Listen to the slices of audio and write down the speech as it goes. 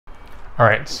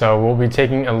Alright, so we'll be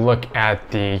taking a look at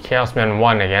the Chaosman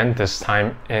 1 again, this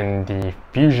time in the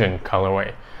Fusion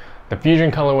colorway. The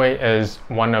Fusion colorway is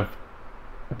one of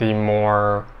the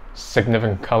more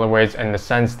significant colorways in the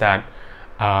sense that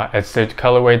it's the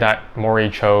colorway that Mori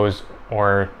chose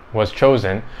or was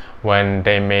chosen when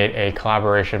they made a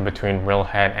collaboration between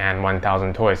Realhead and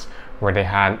 1000 Toys, where they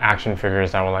had action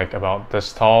figures that were like about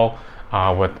this tall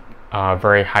with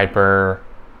very hyper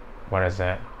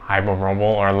mobile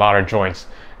or a lot of joints.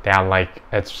 They had like,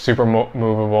 it's super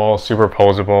movable, super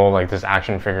posable, like this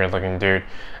action figure looking dude.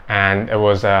 And it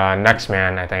was Next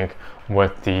Man, I think,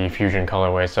 with the Fusion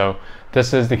colorway. So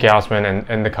this is the Chaosman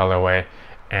in the colorway,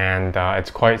 and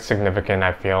it's quite significant,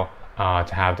 I feel,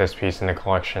 to have this piece in the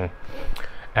collection.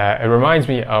 It reminds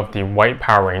me of the White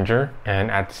Power Ranger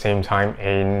and at the same time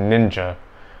a Ninja.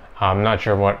 I'm not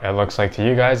sure what it looks like to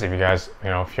you guys. If you guys,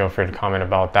 feel free to comment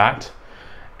about that.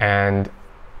 And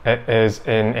it is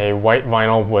in a white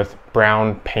vinyl with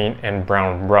brown paint and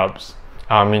brown rubs.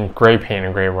 Gray paint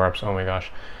and gray rubs, oh my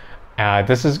gosh.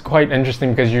 This is quite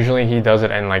interesting because usually he does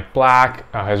it in like black.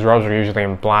 His rubs are usually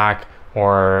in black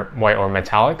or white or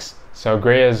metallics. So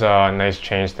gray is a nice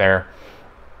change there.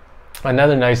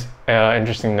 Another nice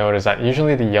interesting note is that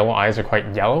usually the yellow eyes are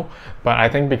quite yellow, but I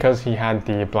think because he had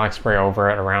the black spray over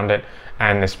it, around it,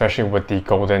 and especially with the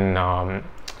golden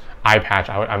eye patch,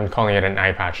 I'm calling it an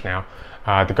eye patch now.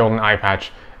 The golden eye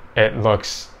patch, it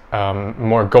looks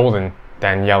more golden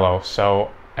than yellow, so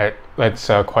it's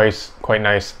quite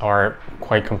nice, or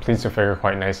quite completes the figure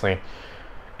quite nicely.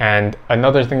 And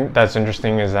another thing that's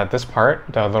interesting is that this part,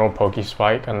 the little pokey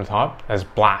spike on the top, is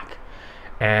black,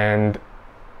 and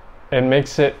it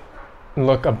makes it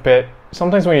look a bit,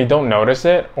 sometimes when you don't notice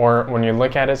it, or when you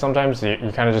look at it, sometimes you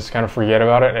kind of forget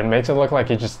about it. It makes it look like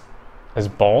he just is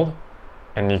bald,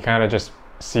 and you kind of just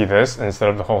see this instead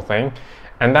of the whole thing.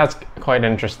 And that's quite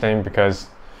interesting because,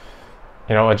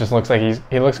 it just looks like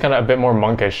he looks kind of a bit more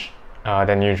monkish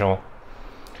than usual.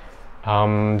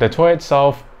 The toy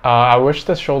itself, I wish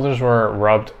the shoulders were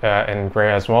rubbed in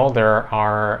gray as well. There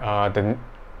are the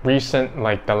recent,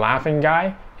 like the laughing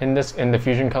guy in the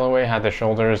Fusion colorway had the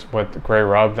shoulders with gray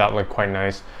rub that looked quite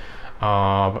nice.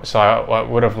 So I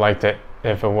would have liked it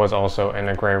if it was also in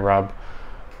a gray rub,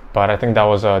 but I think that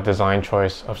was a design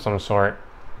choice of some sort.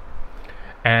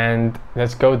 And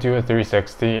let's go do a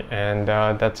 360, and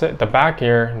that's it. The back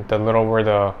here, the little where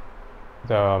the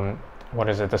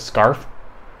scarf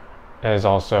is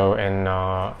also in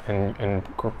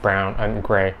brown and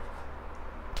gray.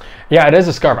 Yeah, it is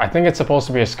a scarf. I think it's supposed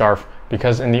to be a scarf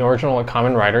because in the original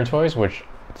Kamen Rider toys, which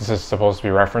this is supposed to be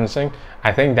referencing,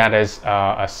 I think that is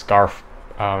a scarf.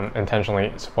 Intentionally,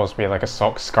 it's supposed to be like a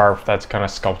silk scarf that's kind of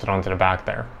sculpted onto the back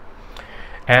there.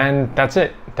 And that's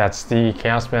it. That's the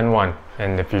Chaosman 1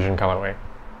 in the Fusion colorway.